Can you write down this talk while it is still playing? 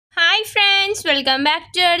friends, welcome back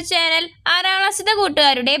to our channel. ആറാം ക്ലാസ്സിലെ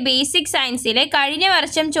കൂട്ടുകാരുടെ ബേസിക് സയൻസിലെ കഴിഞ്ഞ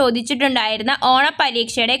വർഷം ചോദിച്ചിട്ടുണ്ടായിരുന്ന ഓണ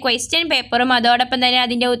പരീക്ഷയുടെ ക്വസ്റ്റ്യൻ പേപ്പറും അതോടൊപ്പം തന്നെ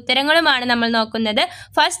അതിൻ്റെ ഉത്തരങ്ങളുമാണ് നമ്മൾ നോക്കുന്നത്.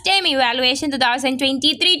 First time evaluation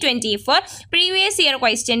 2023-24 previous year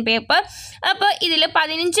question paper. അപ്പോൾ ഇതിൽ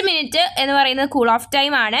 15 മിനിറ്റ് എന്ന് പറയുന്നത് കൂൾ ഓഫ്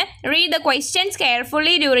ടൈം ആണ്. Read the questions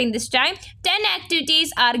carefully during this time. 10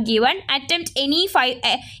 activities are given. Attempt any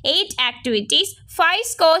 8 activities. 5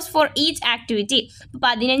 scores for each activity.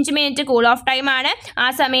 15 minute cool off time ആണ്. ആ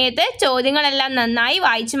സമയത്ത് ചോദ്യങ്ങളെല്ലാം നന്നായി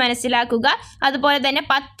വായിച്ച് മനസ്സിലാക്കുക. അതുപോലെ തന്നെ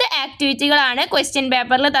 10 ആക്ടിവിറ്റികളാണ് ക്വസ്റ്റ്യൻ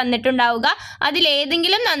പേപ്പറിൽ തന്നിട്ടുണ്ടാവുക.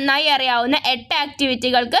 അതിലേതെങ്കിലും നന്നായി അറിയാവുന്ന 8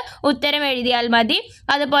 ആക്ടിവിറ്റികൾക്ക് ഉത്തരം എഴുതിയാൽ മതി.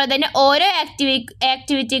 അതുപോലെ തന്നെ ഓരോ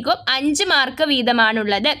ആക്ടിവിറ്റിക്കും 5 മാർക്ക്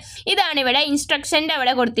വീതമാണുള്ളത്. ഇതാണ് ഇവിടെ ഇൻസ്ട്രക്ഷൻ്റെ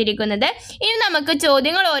അവിടെ കൊടുത്തിരിക്കുന്നത്. ഇനി നമുക്ക്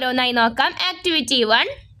ചോദ്യങ്ങൾ ഓരോന്നായി നോക്കാം. Activity 1.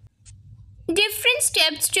 Different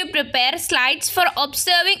steps to prepare slides for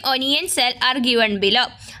observing onion cell are given below.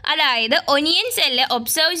 അതായത് ഒനിയൻ സെല്ല്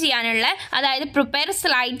ഒബ്സർവ് ചെയ്യാനുള്ള, അതായത്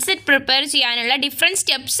സ്ലൈഡ്സ് പ്രിപ്പയർ ചെയ്യാനുള്ള ഡിഫറെൻറ്റ്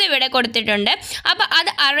സ്റ്റെപ്സ് ഇവിടെ കൊടുത്തിട്ടുണ്ട്. അപ്പോൾ അത്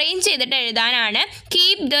അറേഞ്ച് ചെയ്തിട്ട് എഴുതാനാണ്.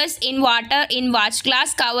 Keep this in water in watch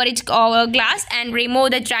glass, cover it over glass and remove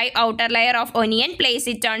the dry outer layer of onion, place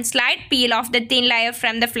it on slide, peel off the thin layer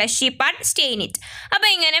from the fleshy part, stain it. അപ്പോൾ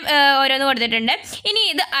ഇങ്ങനെ ഓരോന്ന് കൊടുത്തിട്ടുണ്ട്. ഇനി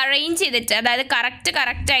ഇത് arrange ചെയ്തിട്ട്, അതായത്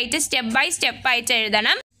കറക്റ്റായിട്ട് step by step ആയിട്ട്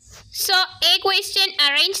എഴുതണം. So, a question,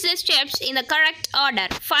 arrange the steps in the correct order.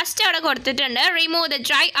 First അവിടെ കൊടുത്തിട്ടുണ്ട് remove the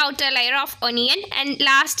dry outer layer of onion, and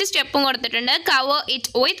last step കൊടുത്തിട്ടുണ്ട് cover it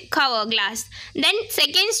with cover glass. Then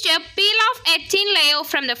second step, peel off a thin layer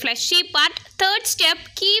from the fleshy part. Third step,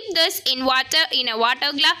 keep this in water in a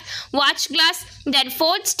watch glass. Then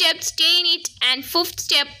fourth step, stain it, and fifth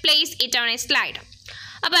step, place it on a slide.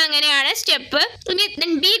 അപ്പോൾ അങ്ങനെയാണ് step.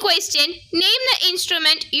 Then B question, name the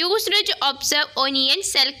instrument used to observe onion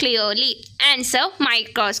cell clearly. Answer,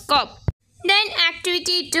 microscope. Then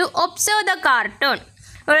activity 2, observe the cartoon.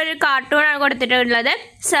 ഒരു കാർട്ടൂണാണ് കൊടുത്തിട്ടുള്ളത്.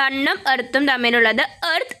 സണ്ണും എർത്തും തമ്മിലുള്ളത്.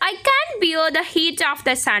 Earth, I can't bear the heat of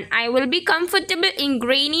the sun. I will be comfortable in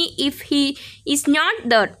grainy if he is not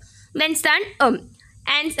there. Then sun,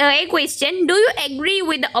 And a question, do you agree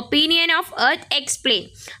with the opinion of earth? Explain.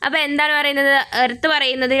 അപ്പോൾ എന്താണ് പറയുന്നത്? Earth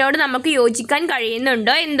പറയുന്നതിനോട് നമുക്ക് യോജിക്കാൻ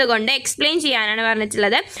കഴിയുന്നുണ്ടോ, എന്തുകൊണ്ട്, explain ചെയ്യാനാണ്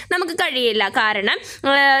പറഞ്ഞിട്ടുള്ളത്. നമുക്ക് കഴിയില്ല, കാരണം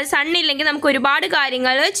സണ്ണില്ലെങ്കിൽ നമുക്ക് ഒരുപാട്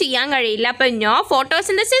കാര്യങ്ങൾ ചെയ്യാൻ കഴിയില്ല. അപ്പോൾ no,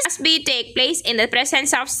 photosynthesis must be take place in the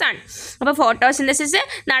presence of sun. അപ്പോൾ ഫോട്ടോസിന്തസിസ്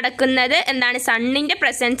നടക്കുന്നത് എന്താണ്? സണ്ണിൻ്റെ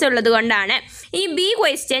പ്രസൻസ് ഉള്ളത് കൊണ്ടാണ്. ഈ B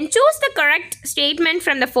question, choose the correct statement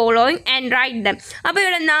from the following and write them. അപ്പോൾ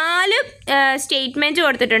ഇവിടെ 4 സ്റ്റേറ്റ്മെൻറ്റ്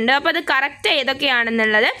കൊടുത്തിട്ടുണ്ട്. അപ്പോൾ അത് കറക്റ്റ്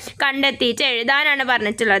ഏതൊക്കെയാണെന്നുള്ളത് കണ്ടെത്തിയിട്ട് എഴുതാനാണ്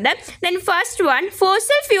പറഞ്ഞിട്ടുള്ളത്. Then first one,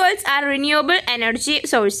 fossil fuels R renewable energy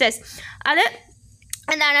sources. അത്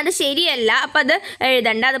എന്താണ്? അത് ശരിയല്ല, അപ്പോൾ അത്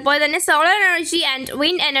എഴുതണ്ട. അതുപോലെ തന്നെ solar energy and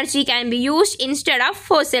wind energy can be used instead of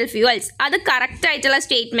fossil fuels. അത് കറക്റ്റ് ആയിട്ടുള്ള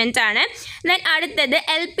സ്റ്റേറ്റ്മെൻറ്റ് ആണ്. ദെൻ അടുത്തത്,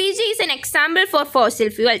 LPG is an example for fossil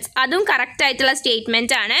fuels. അതും കറക്റ്റ് ആയിട്ടുള്ള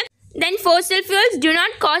സ്റ്റേറ്റ്മെൻറ്റ് ആണ്. Then fossil fuels do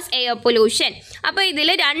not cause air pollution. അപ്പോൾ ഇതിൽ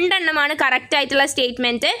 2 എണ്ണമാണ് കറക്റ്റ് ആയിട്ടുള്ള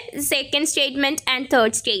statement, second statement and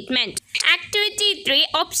third statement. Activity 3,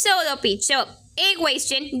 observe the picture. A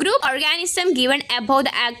question, group organism given above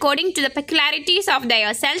the according to the peculiarities of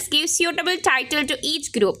their cells give suitable title to each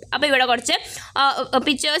group. അപ്പോൾ ഇവിടെ കുറച്ച്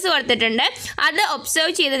pictures കൊടുത്തിട്ടുണ്ട്. അത്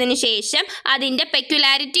observe ചെയ്തതിന് ശേഷം അതിൻ്റെ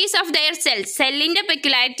peculiarities of their cells, സെല്ലിൻ്റെ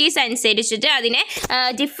peculiarities അനുസരിച്ചിട്ട് അതിനെ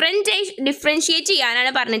ഡിഫറൻഷിയേറ്റ്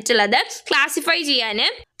ചെയ്യാനാണ് പറഞ്ഞിട്ടുള്ളത്, ക്ലാസിഫൈ ചെയ്യാൻ.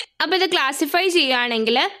 അപ്പോൾ ഇത് ക്ലാസിഫൈ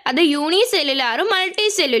ചെയ്യുകയാണെങ്കിൽ അത് യൂണിസെല്ലുലാറും മൾട്ടി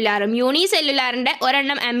സെല്ലുലാറും. യൂണിസെല്ലുലാറിൻ്റെ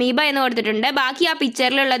ഒരെണ്ണം അമീബ എന്ന് കൊടുത്തിട്ടുണ്ട്. ബാക്കി ആ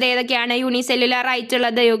പിക്ചറിലുള്ളത് ഏതൊക്കെയാണ്? യൂണിസെല്ലുലാർ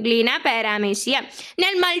ആയിട്ടുള്ളത് യുഗ്ലീന, പാരാമേഷ്യ.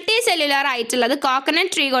 ഞാൻ മൾട്ടി സെല്ലുലാർ ആയിട്ടുള്ളത്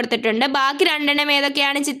കോക്കനട്ട് ട്രീ കൊടുത്തിട്ടുണ്ട്. ബാക്കി 2 എണ്ണം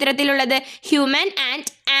ഏതൊക്കെയാണ് ചിത്രത്തിലുള്ളത്? ഹ്യൂമൻ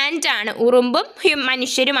ആൻഡ് ആണ്, ഉറുമ്പും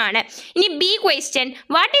മനുഷ്യരുമാണ്. ഇനി B question,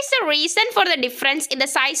 what is the reason for the difference in the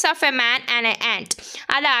size of a man and A and?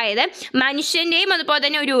 അതായത് മനുഷ്യൻ്റെയും അതുപോലെ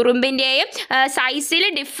തന്നെ ഒരു ഉറുമ്പിൻ്റെയും സൈസിൽ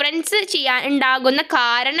ഡിഫറൻസ് ഉണ്ടാകുന്ന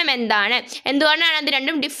കാരണം എന്താണ്? എന്തുകൊണ്ടാണ് അത്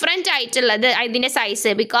രണ്ടും ഡിഫറെൻ്റ് ആയിട്ടുള്ളത് ഇതിൻ്റെ size?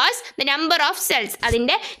 Because the number of cells,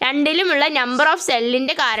 അതിൻ്റെ രണ്ടിലുമുള്ള നമ്പർ ഓഫ്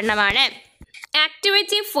സെല്ലിൻ്റെ കാരണമാണ്.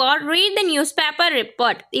 Activity 4, read the newspaper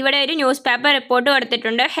report. ഇവിടെ ഒരു ന്യൂസ് പേപ്പർ റിപ്പോർട്ട്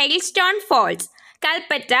കൊടുത്തിട്ടുണ്ട്. Hailstone falls.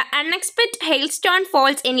 Calcutta, unexpected hailstone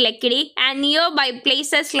falls in Lekki and nearby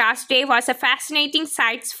places last day was a fascinating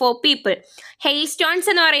sight for people. Hailstones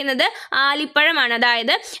എന്ന് പറയുന്നത് ആലിപ്പഴമാണ്.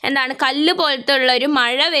 അതായത് എന്താണ്? കല്ല് പോലത്തെ ഉള്ള ഒരു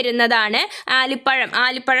മഴ വരുന്നതാണ്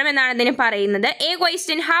ആലിപ്പഴം എന്നാണ് ഇതിന് പറയുന്നത്. A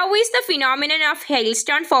question, how is the phenomenon of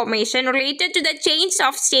hailstone formation related to the change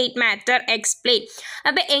of state matter? Explain.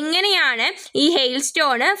 അപ്പോൾ എങ്ങനെയാണ് ഈ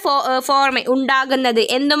ഹെയിൽസ്റ്റോൺ ഉണ്ടാകുന്നത്?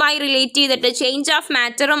 എന്തുമായി റിലേറ്റ് ചെയ്തിട്ട്? ചേഞ്ച് ഓഫ്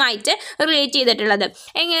മാറ്ററുമായിട്ട് റിലേറ്റ് ചെയ്തിട്ടുള്ളത്. തന്നിട്ടുള്ളത്.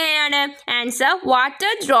 എങ്ങനെയാണ് answer?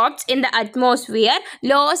 Water drops in the atmosphere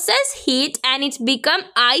losses heat and it's become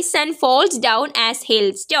ice and false down as hail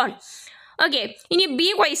stone. Okay, in a B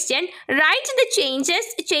question, write the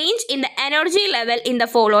change in the energy level in the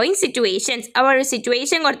following situations. Our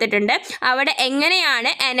situation കൊടുത്തിട്ടുണ്ട്. അവിടെ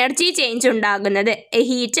എങ്ങനെയാണ് energy change ഉണ്ടാകുന്നത്?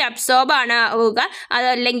 Heat absorb ആണോ ആവുക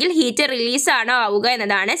അതല്ലെങ്കിൽ heat release ആണോ ആവുക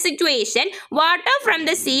എന്നതാണ് situation. Water from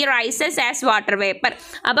the sea rises as water vapour.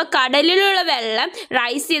 അപ്പോൾ കടലിലുള്ള വെള്ളം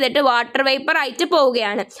റൈസ് ചെയ്തിട്ട് വാട്ടർ വേപ്പർ ആയിട്ട്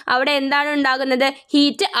പോവുകയാണ്. അവിടെ എന്താണ് ഉണ്ടാകുന്നത്?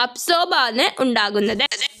 ഹീറ്റ് അബ്സോർബ് ആണ് ഉണ്ടാകുന്നത്.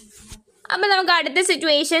 അപ്പോൾ നമുക്ക് അടുത്ത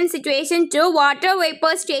situation 2, water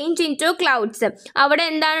vapours change in to clouds. അവിടെ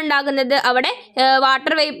എന്താണ് ഉണ്ടാകുന്നത്? അവിടെ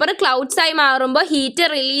വാട്ടർ വേപ്പർ ക്ലൗഡ്സ് ആയി മാറുമ്പോൾ ഹീറ്റ്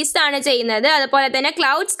റിലീസ് ആണ് ചെയ്യുന്നത്. അതുപോലെ തന്നെ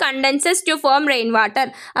clouds condenses to form rain water.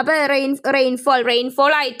 അപ്പോൾ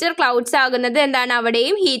റെയിൻഫോൾ ആയിട്ട് ക്ലൗഡ്സ് ആകുന്നത് എന്താണ്?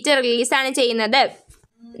 അവിടെയും ഹീറ്റ് റിലീസ് ആണ് ചെയ്യുന്നത്.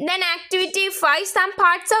 Then activity 5, some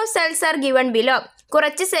parts of cells are given below.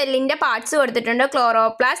 കുറച്ച് സെല്ലിൻ്റെ പാർട്സ് കൊടുത്തിട്ടുണ്ട്.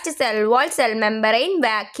 Chloroplast, cell wall, cell membrane,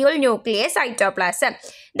 vacuole, nucleus, cytoplasm.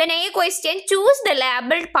 Then a question, choose the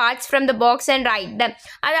labeled parts from the box and write them.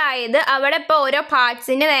 അതായത് അവിടെ ഇപ്പോൾ ഓരോ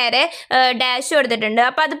പാർട്സിന് നേരെ dash കൊടുത്തിട്ടുണ്ട്.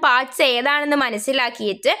 അപ്പോൾ അത് പാർട്സ് ഏതാണെന്ന്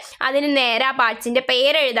മനസ്സിലാക്കിയിട്ട് അതിന് നേരെ ആ പാർട്സിൻ്റെ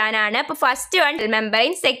പേര് എഴുതാനാണ്. അപ്പോൾ first one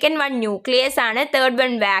membrane, second one nucleus ആണ്, third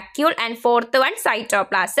one vacuole and fourth one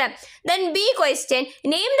cytoplasm. Then B question,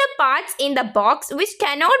 name the parts in the box which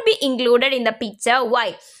cannot be included in the picture. Why?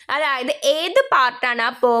 അതായത് ഏത് പാർട്ടാണ് ആ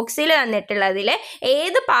ബോക്സിൽ തന്നിട്ടുള്ളതിൽ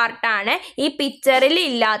ഏത് പാർട്ടാണ് ഈ പിക്ചറിൽ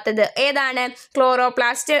ഇല്ലാത്തത്? ഏതാണ്?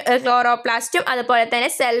 ക്ലോറോപ്ലാസ്റ്റും അതുപോലെ തന്നെ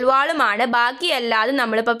സെൽവാളുമാണ്. ബാക്കി എല്ലാതും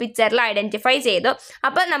നമ്മളിപ്പോൾ പിക്ചറിൽ ഐഡൻറ്റിഫൈ ചെയ്തു.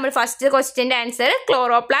 അപ്പോൾ നമ്മൾ first ക്വസ്റ്റ്യൻ്റെ answer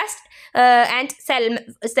chloroplast and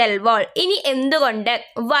cell wall. ഇനി എന്തുകൊണ്ട്?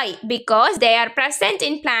 Y? Because they are present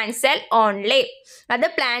in plant cell only. അത്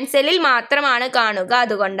പ്ലാന്റ് സെല്ലിൽ മാത്രമാണ് കാണുക,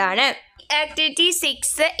 അതുകൊണ്ടാണ്. Activity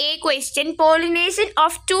 6, a question, pollination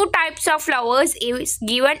of 2 types of flowers is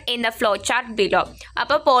given in the flow chart below.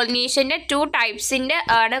 അപ്പോൾ പോളിനേഷൻ്റെ 2 ടൈപ്സിൻ്റെ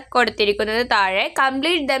ആണ് കൊടുത്തിരിക്കുന്നത് താഴെ.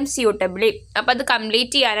 Complete dum suitably. അപ്പോൾ അത്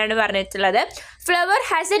കംപ്ലീറ്റ് ചെയ്യാനാണ് പറഞ്ഞിട്ടുള്ളത്. Flower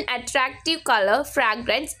has N attractive colour,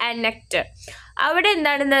 fragrance and nectar. അവിടെ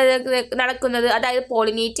എന്താണ് നടക്കുന്നത്? അതായത്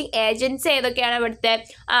പോളിനേറ്റിംഗ് ഏജൻസ് ഏതൊക്കെയാണ് അവിടുത്തെ?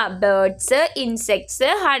 Birds, insects,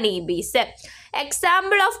 honey Bs.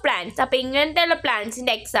 Example of plants. അപ്പോൾ ഇങ്ങനത്തെ ഉള്ള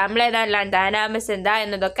പ്ലാന്റ്സിൻ്റെ എക്സാമ്പിൾ ഏതാണ്? ലണ്ടാനാമസ് എന്താ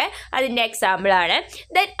എന്നതൊക്കെ അതിൻ്റെ എക്സാമ്പിൾ ആണ്.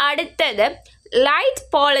 ദെൻ അടുത്തത് light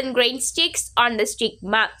pollen grain sticks on the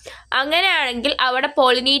stigma. അങ്ങനെയാണെങ്കിൽ അവിടെ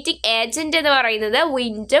പോളിനേറ്റിംഗ് ഏജൻറ്റ് എന്ന് പറയുന്നത്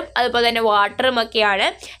വിൻഡും അതുപോലെ തന്നെ വാട്ടറും ഒക്കെയാണ്.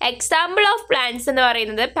 എക്സാമ്പിൾ ഓഫ് പ്ലാന്റ്സ് എന്ന്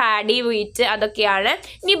പറയുന്നത് പാഡി, വീറ്റ് അതൊക്കെയാണ്.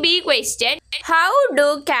 ഇനി B question, how do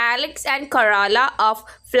calyx and Corolla of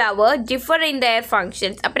flower differ in there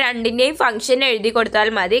functions. അപ്പോൾ രണ്ടിൻ്റെയും ഫംഗ്ഷൻ എഴുതി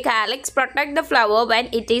കൊടുത്താൽ മതി. Calyx protect the flower when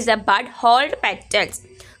it is A bud, hold petals.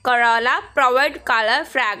 Corolla provide colour,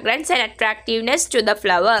 fragrance and attractiveness to the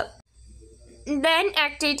flower. Then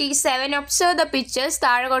activity 7, observe the pictures.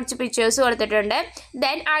 താഴെ കുറച്ച് pictures കൊടുത്തിട്ടുണ്ട്.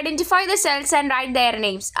 Then identify the cells and write their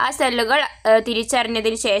names. ആ സെല്ലുകൾ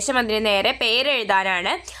തിരിച്ചറിഞ്ഞതിന് ശേഷം അതിന് നേരെ പേര്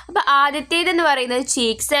എഴുതാനാണ്. അപ്പോൾ ആദ്യത്തേതെന്ന് പറയുന്നത്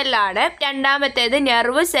ചീക്ക് സെല്ലാണ്, രണ്ടാമത്തേത്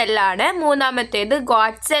നെർവ് സെല്ലാണ്, മൂന്നാമത്തേത്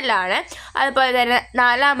ഗോട്ട് സെല്ലാണ്, അതുപോലെ തന്നെ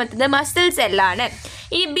നാലാമത്തേത് മസിൽ സെല്ലാണ്.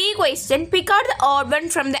 ഈ B question, pick out the odd one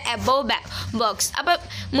from the above box. അപ്പം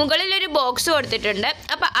മുകളിലൊരു ബോക്സ് കൊടുത്തിട്ടുണ്ട്.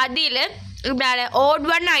 അപ്പം അതിൽ എന്താണ് ഓഡ്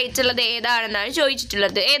വൺ ആയിട്ടുള്ളത് ഏതാണെന്നാണ്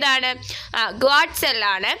ചോദിച്ചിട്ടുള്ളത്. ഏതാണ്? Got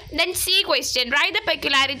സെല്ലാണ്. Then C question, write the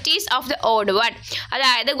peculiarities of the odd one.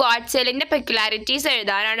 അതായത് ഗോട്ട് സെല്ലിൻ്റെ പെക്യുലാരിറ്റീസ്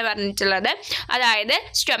എഴുതാനാണ് പറഞ്ഞിട്ടുള്ളത്. അതായത്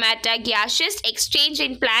സ്ട്രൊമാറ്റോഗ്യാഷ്യസ് exchange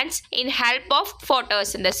in plants in help of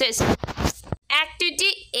photosynthesis.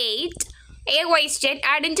 Activity 8, a question,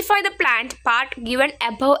 identify the plant part given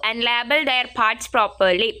above and label their parts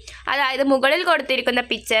properly. അതായത് മുകളിൽ കൊടുത്തിരിക്കുന്ന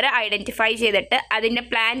picture identify ചെയ്തിട്ട് അതിൻ്റെ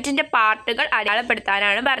പ്ലാന്റിൻ്റെ പാർട്ടുകൾ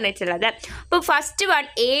അടയാളപ്പെടുത്താനാണ് പറഞ്ഞിട്ടുള്ളത്. അപ്പോൾ ഫസ്റ്റ് വൺ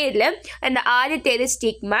എയിൽ ആദ്യത്തേത്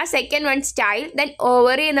stigma, second one style, then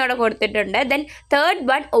ovary എന്നവിടെ കൊടുത്തിട്ടുണ്ട്. Then third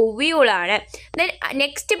one ഒവ്യൂളാണ്. Then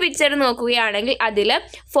next picture നോക്കുകയാണെങ്കിൽ അതിൽ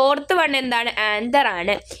ഫോർത്ത് വൺ എന്താണ്?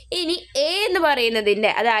 ആന്തറാണ്. ഇനി എ എന്ന്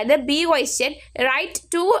പറയുന്നതിൻ്റെ അതായത് B question, right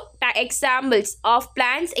 2 examples of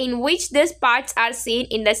plants in which these parts are seen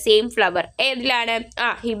in the same flower. ഏതിലാണ്?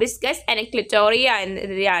 Hibiscus and clitoria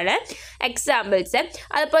എന്നതിലാണ് എക്സാമ്പിൾസ്.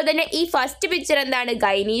 അതുപോലെ തന്നെ ഈ ഫസ്റ്റ് പിക്ചർ എന്താണ്?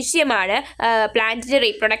 ഗൈനീഷ്യമാണ്, പ്ലാന്റിൻ്റെ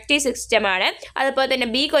റീപ്രൊഡക്റ്റീവ് സിസ്റ്റമാണ്. അതുപോലെ തന്നെ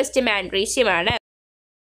ബി ക്വസ്റ്റ്യൻ മാൻഡ്രീഷ്യമാണ്.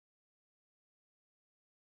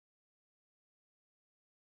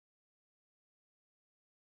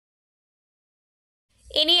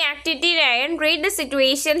 ഇനി activity 9, read the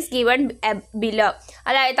situations given below.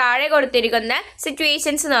 അതായത് താഴെ കൊടുത്തിരിക്കുന്ന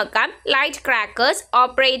സിറ്റുവേഷൻസ് നോക്കാം. Light crackers,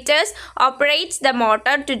 operates the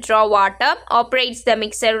motor to draw water, operates the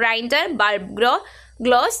mixer grinder, bulb grow,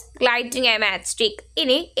 glows, lighting a matchstick.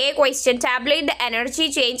 ഇനി a question, tabulate the energy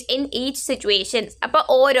change in each situation. അപ്പോൾ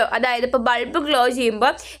ഓരോ, അതായത് ഇപ്പോൾ bulb glow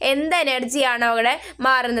ചെയ്യുമ്പോൾ എന്ത് എനർജിയാണ് അവിടെ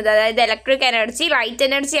മാറുന്നത്, അതായത് ഇലക്ട്രിക് എനർജി ലൈറ്റ്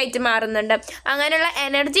എനർജി ആയിട്ട് മാറുന്നുണ്ട്. അങ്ങനെയുള്ള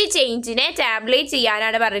എനർജി ചേഞ്ചിനെ ടാബുലേറ്റ്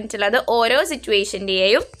ചെയ്യാനാണ് പറഞ്ഞിട്ടുള്ളത് ഓരോ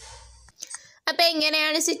സിറ്റുവേഷൻ്റെയും. അപ്പോൾ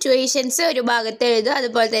എങ്ങനെയാണ് സിറ്റുവേഷൻസ് ഒരു ഭാഗത്ത് എഴുതുക,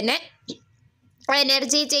 അതുപോലെ തന്നെ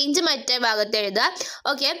എനർജി ചേഞ്ച് മറ്റേ ഭാഗത്ത് എഴുതുക.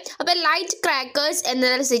 ഓക്കെ, അപ്പോൾ ലൈറ്റ് ക്രാക്കേഴ്സ്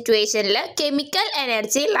എന്ന സിറ്റുവേഷനിൽ കെമിക്കൽ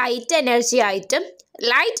എനർജി ലൈറ്റ് എനർജി ആയിട്ടും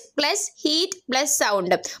light plus heat plus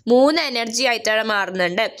sound 3 energy ആയിട്ടാണ്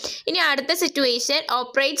മാറുന്നുണ്ട്. ഇനി അടുത്ത situation,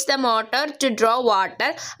 operates the motor to draw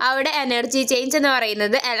water. അവിടെ എനർജി ചേഞ്ച് എന്ന്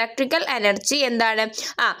പറയുന്നത് ഇലക്ട്രിക്കൽ എനർജി എന്താണ്,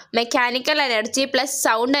 mechanical energy plus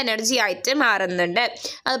sound energy ആയിട്ട് മാറുന്നുണ്ട്.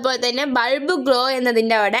 അതുപോലെ തന്നെ ബൾബ് ഗ്ലോ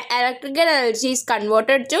എന്നതിൻ്റെ അവിടെ electrical energy is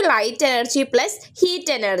converted to light energy plus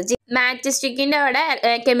heat energy. മാറ്റ്സ്റ്റിക്കിൻ്റെ അവിടെ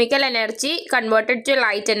chemical energy converted to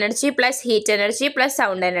light energy plus heat energy plus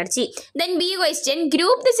sound energy. Then B question,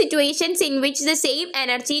 group the situations in which the same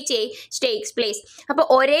energy takes place. അപ്പോൾ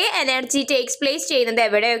ഒരേ energy takes place ചെയ്യുന്നത്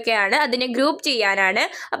എവിടെയൊക്കെയാണ്, അതിനെ group ചെയ്യാനാണ്.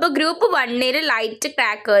 അപ്പോൾ group 1 light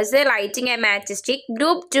crackers, lighting A matchstick.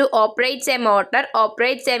 Group 2 operates A motor,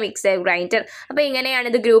 operates A mixer grinder. അപ്പോൾ ഇങ്ങനെയാണ്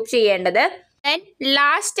ഇത് ഗ്രൂപ്പ് ചെയ്യേണ്ടത്. Then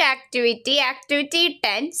last activity, activity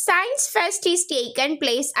 10, science fest is taken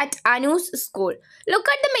place at Anu's school. Look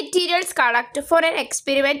at the materials collected for an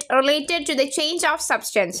experiment related to the change of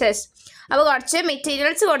substances. അപ്പോൾ കുറച്ച്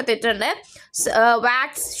materials കൊടുത്തിട്ടുണ്ട്.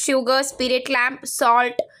 Wax, sugar, spirit lamp,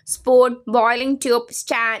 salt, spoon, boiling tube,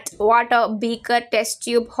 stand, water beaker, test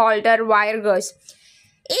tube, holder, wire girls.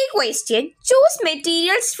 A question, choose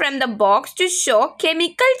materials from the box to show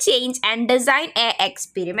chemical change and design a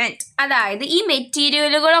experiment. അതായത് ഈ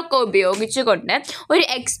മെറ്റീരിയലുകളൊക്കെ ഉപയോഗിച്ചുകൊണ്ട് ഒരു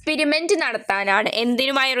experiment നടത്താനാണ്.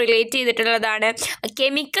 എന്തിനുമായി relate ചെയ്തിട്ടുള്ളതാണ്,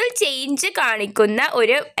 chemical change കാണിക്കുന്ന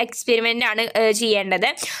ഒരു experiment ആണ് ചെയ്യേണ്ടത്.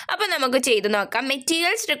 അപ്പോൾ നമുക്ക് ചെയ്തു നോക്കാം.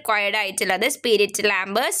 മെറ്റീരിയൽസ് റിക്വയർഡ് ആയിട്ടുള്ളത് സ്പിരിറ്റ്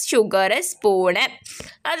ലാമ്പ്, ഷുഗർ, സ്പൂണ്.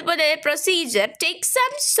 അതുപോലെ procedure, take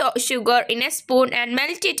some sugar in A spoon and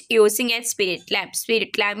melt it using A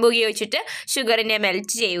spirit lamp ഉപയോഗിച്ചിട്ട് ഷുഗറിനെ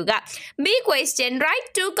മെൽറ്റ് ചെയ്യുക. B question,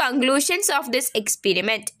 right 2 conclusions of this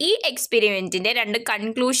experiment. ഈ എക്സ്പെരിമെൻറ്റിൻ്റെ 2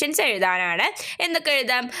 കൺക്ലൂഷൻസ് എഴുതാനാണ്. എന്തൊക്കെ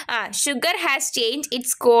എഴുതാം, sugar has change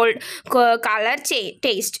its colour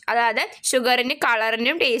taste, അതായത് ഷുഗറിന്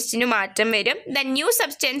കളറിനും ടേസ്റ്റിനും മാറ്റം വരും. The new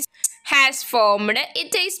substance has formed,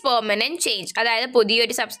 it is permanent change, അതായത്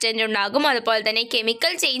പുതിയൊരു സബ്സ്റ്റൻസ് ഉണ്ടാകും. അതുപോലെ തന്നെ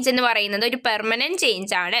കെമിക്കൽ ചേഞ്ച് എന്ന് പറയുന്നത് ഒരു പെർമനൻറ്റ്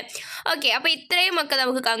ചേഞ്ച് ആണ്. ഓക്കെ, അപ്പോൾ ഇത്രയും ഒക്കെ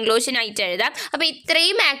നമുക്ക് കൺക്ലൂഷൻ ആയിട്ട് എഴുതാം. അപ്പോൾ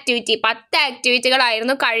ഇത്രയും ആക്ടിവിറ്റി 10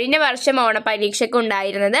 ആക്ടിവിറ്റികളായിരുന്നു കഴിഞ്ഞ വർഷം ഓണപരീക്ഷയ്ക്ക്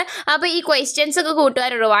ഉണ്ടായിരുന്നത്. അപ്പോൾ ഈ ക്വസ്റ്റ്യൻസ് ഒക്കെ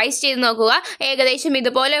കൂട്ടുകാർ റിവൈസ് ചെയ്ത് നോക്കുക. ഏകദേശം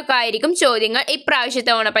ഇതുപോലെയൊക്കെ ആയിരിക്കും ചോദ്യങ്ങൾ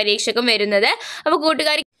ഇപ്രാവശ്യത്തെ ഓണപരീക്ഷയ്ക്കും വരുന്നത്. അപ്പോൾ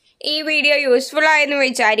കൂട്ടുകാർ ഈ വീഡിയോ യൂസ്ഫുൾ ആയെന്ന്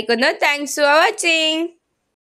വിചാരിക്കുന്നു. Thanks for watching.